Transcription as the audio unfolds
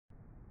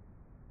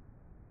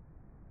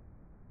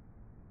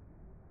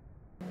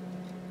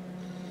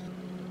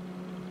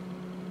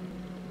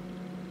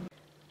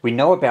We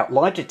know about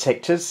lie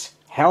detectors.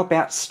 How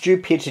about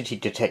stupidity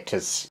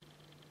detectors?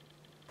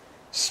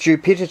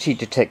 Stupidity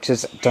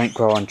detectors don't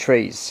grow on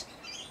trees.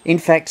 In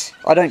fact,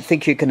 I don't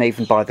think you can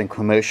even buy them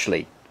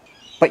commercially.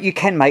 But you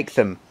can make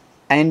them,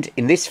 and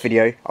in this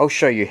video I'll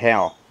show you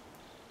how.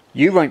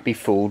 You won't be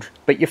fooled,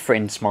 but your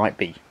friends might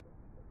be.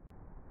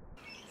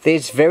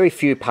 There's very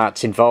few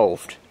parts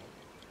involved.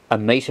 A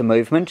meter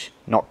movement,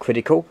 not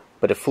critical,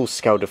 but a full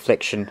scale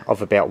deflection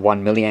of about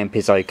 1 milliamp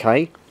is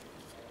okay.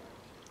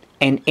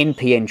 An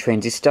NPN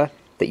transistor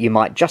that you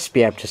might just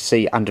be able to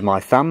see under my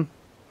thumb.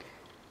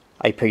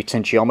 A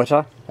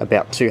potentiometer,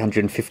 about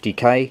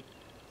 250k.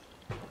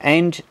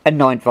 And a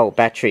 9-volt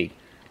battery.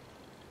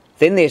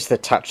 Then there's the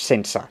touch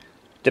sensor.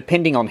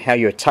 Depending on how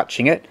you're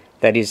touching it,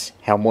 that is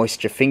how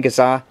moist your fingers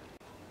are,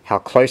 how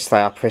close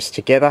they are pressed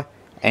together,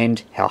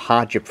 and how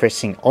hard you're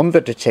pressing on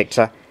the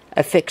detector,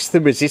 affects the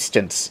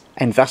resistance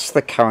and thus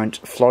the current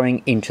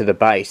flowing into the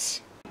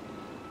base.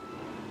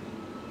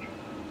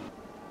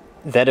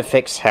 That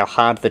affects how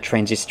hard the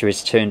transistor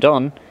is turned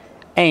on,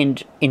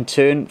 and in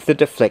turn the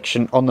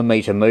deflection on the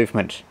meter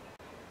movement.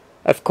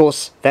 Of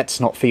course, that's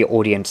not for your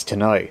audience to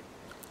know.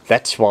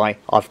 That's why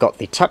I've got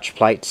the touch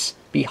plates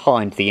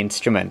behind the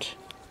instrument.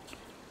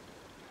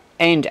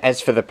 And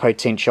as for the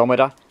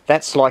potentiometer,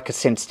 that's like a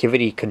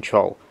sensitivity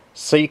control,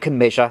 so you can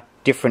measure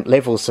different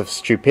levels of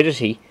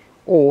stupidity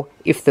or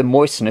if the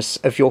moistness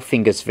of your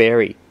fingers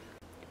vary.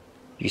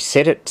 You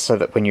set it so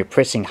that when you're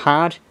pressing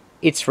hard,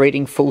 it's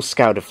reading full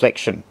scale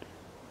deflection.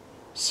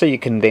 So you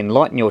can then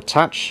lighten your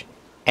touch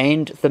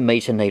and the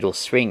meter needle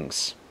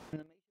swings.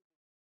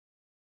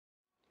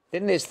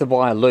 Then there's the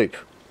wire loop.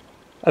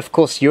 Of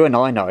course you and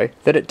I know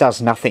that it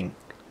does nothing,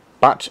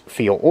 but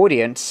for your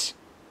audience,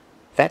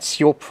 that's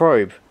your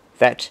probe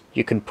that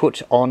you can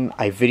put on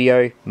a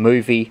video,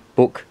 movie,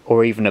 book,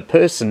 or even a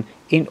person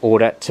in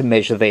order to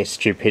measure their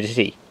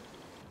stupidity.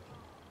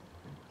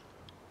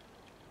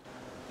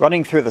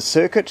 Running through the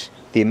circuit,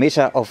 the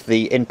emitter of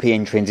the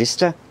NPN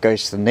transistor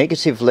goes to the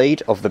negative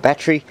lead of the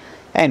battery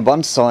and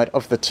one side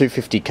of the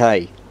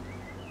 250k.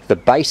 The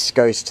base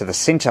goes to the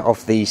centre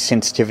of the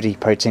sensitivity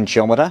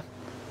potentiometer,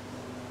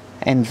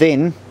 and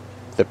then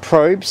the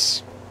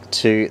probes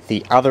to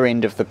the other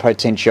end of the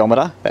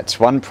potentiometer, that's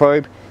one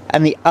probe,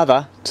 and the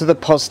other to the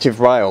positive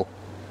rail.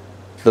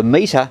 The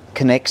meter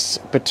connects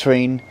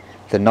between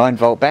the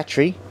 9-volt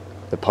battery,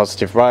 the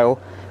positive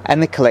rail,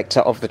 and the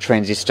collector of the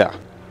transistor.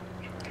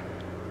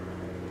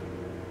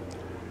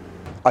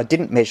 I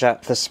didn't measure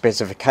the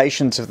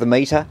specifications of the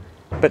meter,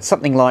 but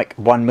something like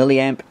 1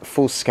 milliamp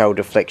full scale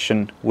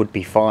deflection would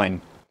be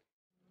fine.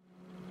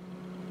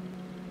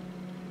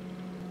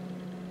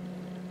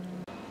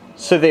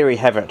 So there we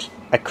have it,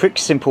 a quick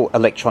simple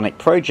electronic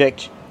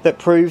project that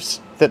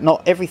proves that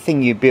not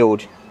everything you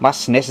build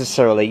must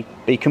necessarily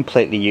be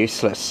completely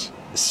useless.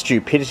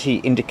 Stupidity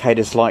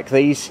indicators like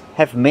these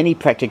have many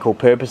practical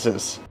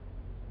purposes.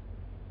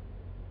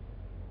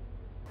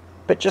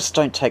 But just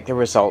don't take the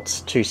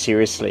results too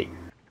seriously.